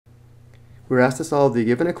We're asked to solve the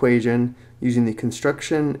given equation using the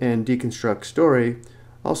construction and deconstruct story,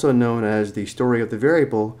 also known as the story of the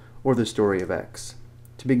variable or the story of x.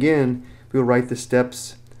 To begin, we will write the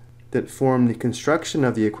steps that form the construction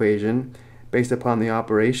of the equation based upon the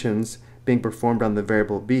operations being performed on the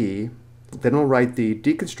variable b. Then we'll write the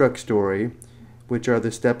deconstruct story, which are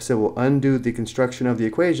the steps that will undo the construction of the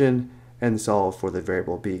equation and solve for the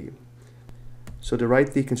variable b. So to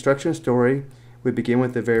write the construction story, we begin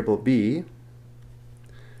with the variable b.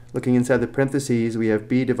 Looking inside the parentheses, we have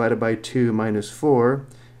b divided by 2 minus 4.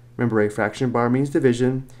 Remember, a fraction bar means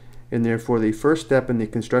division, and therefore the first step in the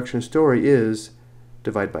construction story is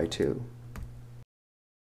divide by 2.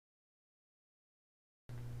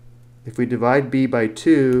 If we divide b by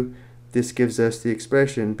 2, this gives us the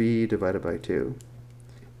expression b divided by 2.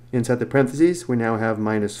 Inside the parentheses, we now have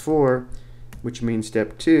minus 4, which means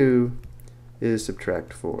step 2 is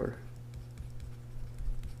subtract 4.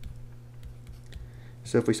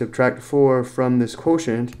 So if we subtract 4 from this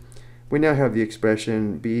quotient, we now have the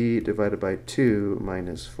expression b divided by 2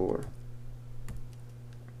 minus 4.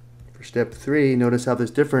 For step 3, notice how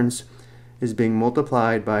this difference is being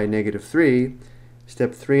multiplied by negative 3.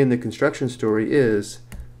 Step 3 in the construction story is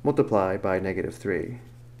multiply by negative 3.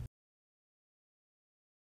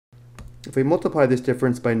 If we multiply this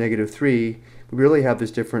difference by negative 3, we really have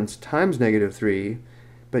this difference times negative 3,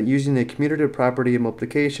 but using the commutative property of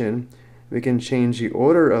multiplication, we can change the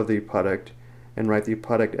order of the product and write the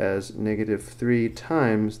product as negative 3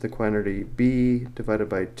 times the quantity b divided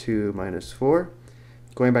by 2 minus 4.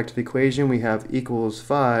 Going back to the equation, we have equals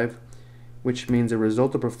 5, which means the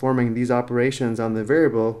result of performing these operations on the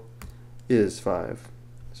variable is 5.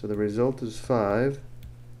 So the result is 5,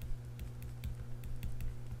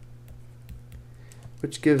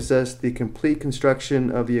 which gives us the complete construction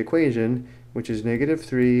of the equation, which is negative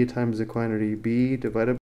 3 times the quantity b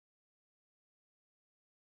divided by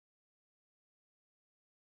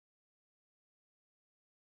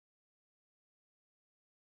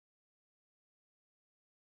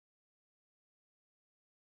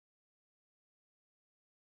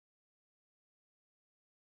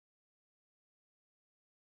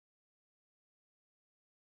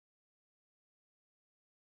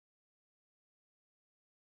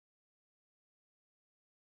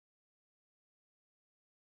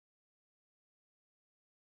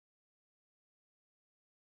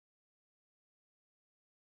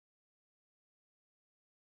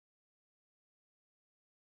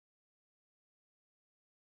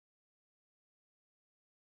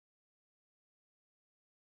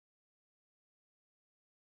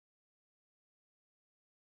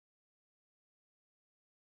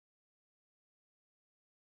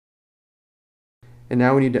And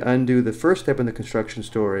now we need to undo the first step in the construction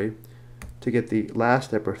story to get the last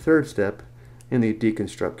step or third step in the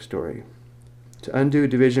deconstruct story. To undo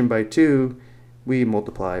division by 2, we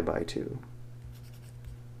multiply by 2.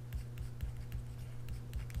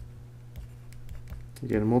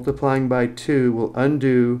 Again, multiplying by 2 will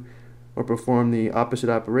undo or perform the opposite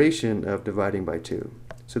operation of dividing by 2.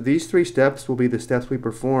 So these three steps will be the steps we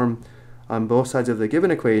perform on both sides of the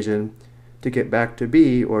given equation to get back to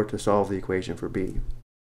b or to solve the equation for b.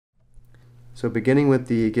 So beginning with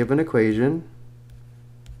the given equation,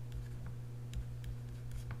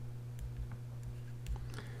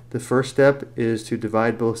 the first step is to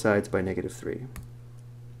divide both sides by negative 3.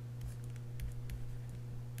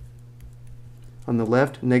 On the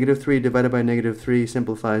left, negative 3 divided by negative 3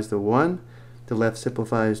 simplifies to 1. The left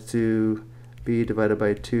simplifies to b divided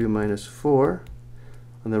by 2 minus 4.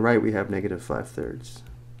 On the right, we have negative 5/3.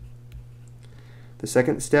 The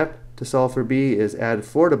second step to solve for b is add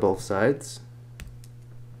 4 to both sides.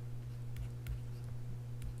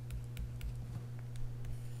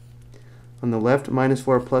 On the left, minus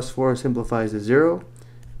 4 plus 4 simplifies to 0.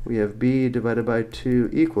 We have b divided by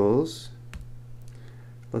 2 equals,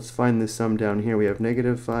 let's find the sum down here. We have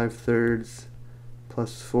negative 5/3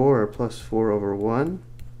 plus 4, or plus 4 over 1.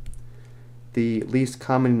 The least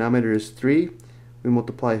common denominator is 3. We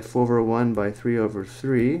multiply 4 over 1 by 3 over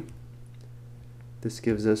 3. This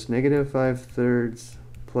gives us negative 5/3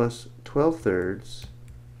 plus 12/3,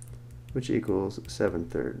 which equals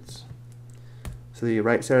 7/3. So the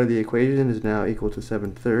right side of the equation is now equal to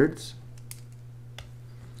 7/3.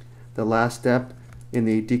 The last step in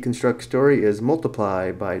the deconstruct story is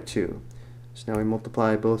multiply by 2. So now we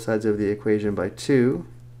multiply both sides of the equation by 2.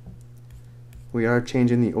 We are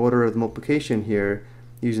changing the order of the multiplication here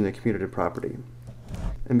using the commutative property.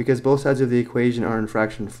 And because both sides of the equation are in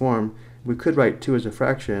fraction form, we could write 2 as a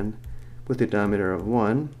fraction with a denominator of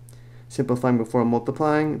 1. Simplifying before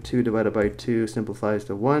multiplying, 2 divided by 2 simplifies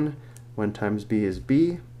to 1. 1 times b is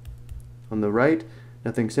b. On the right,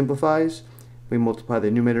 nothing simplifies. We multiply the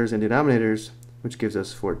numerators and denominators, which gives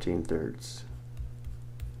us 14/3.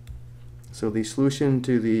 So the solution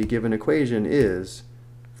to the given equation is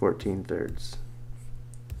 14/3.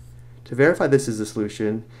 To verify this is the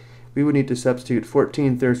solution, we would need to substitute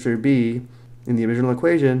 14/3 for b in the original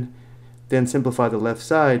equation, then simplify the left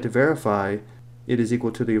side to verify it is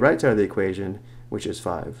equal to the right side of the equation, which is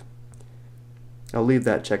 5. I'll leave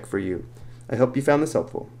that check for you. I hope you found this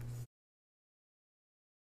helpful.